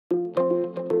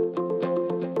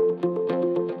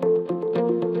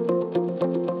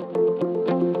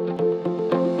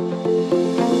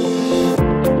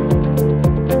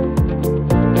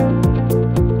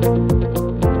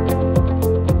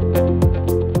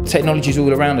Technology is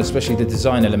all around, especially the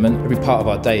design element. Every part of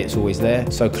our day, it's always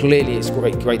there. So clearly it's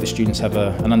great the students have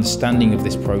an understanding of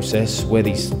this process, where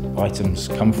these items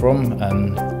come from,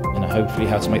 and hopefully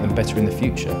how to make them better in the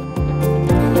future.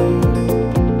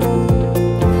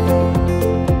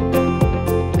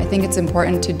 I think it's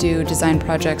important to do design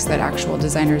projects that actual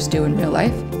designers do in real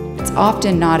life. It's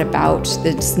often not about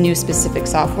this new specific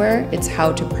software, it's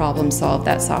how to problem solve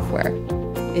that software.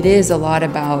 It is a lot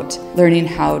about learning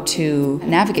how to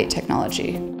navigate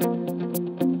technology.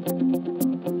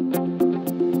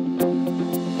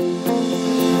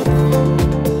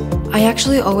 I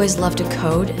actually always loved to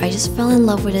code. I just fell in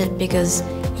love with it because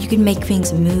you could make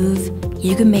things move,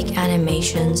 you could make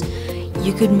animations,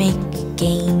 you could make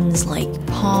games like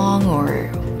Pong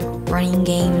or running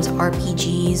games,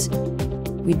 RPGs.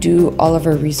 We do all of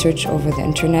our research over the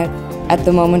internet. At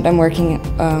the moment I'm working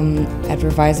at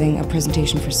revising a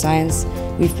presentation for science.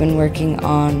 We've been working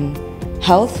on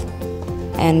health,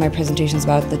 and my presentation is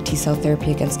about the T-cell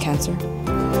therapy against cancer.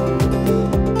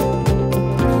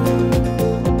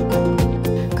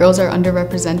 Girls are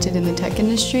underrepresented in the tech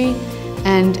industry,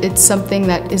 and it's something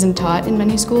that isn't taught in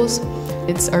many schools.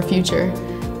 It's our future.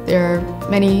 There are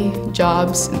many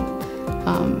jobs,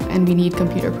 and we need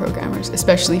computer programmers,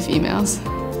 especially females.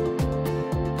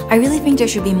 I really think there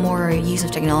should be more use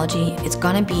of technology. It's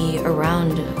gonna be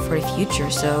around for the future,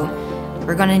 so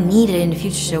we're gonna need it in the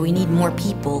future, so we need more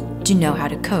people to know how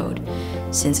to code.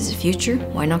 Since it's the future,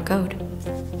 why not code?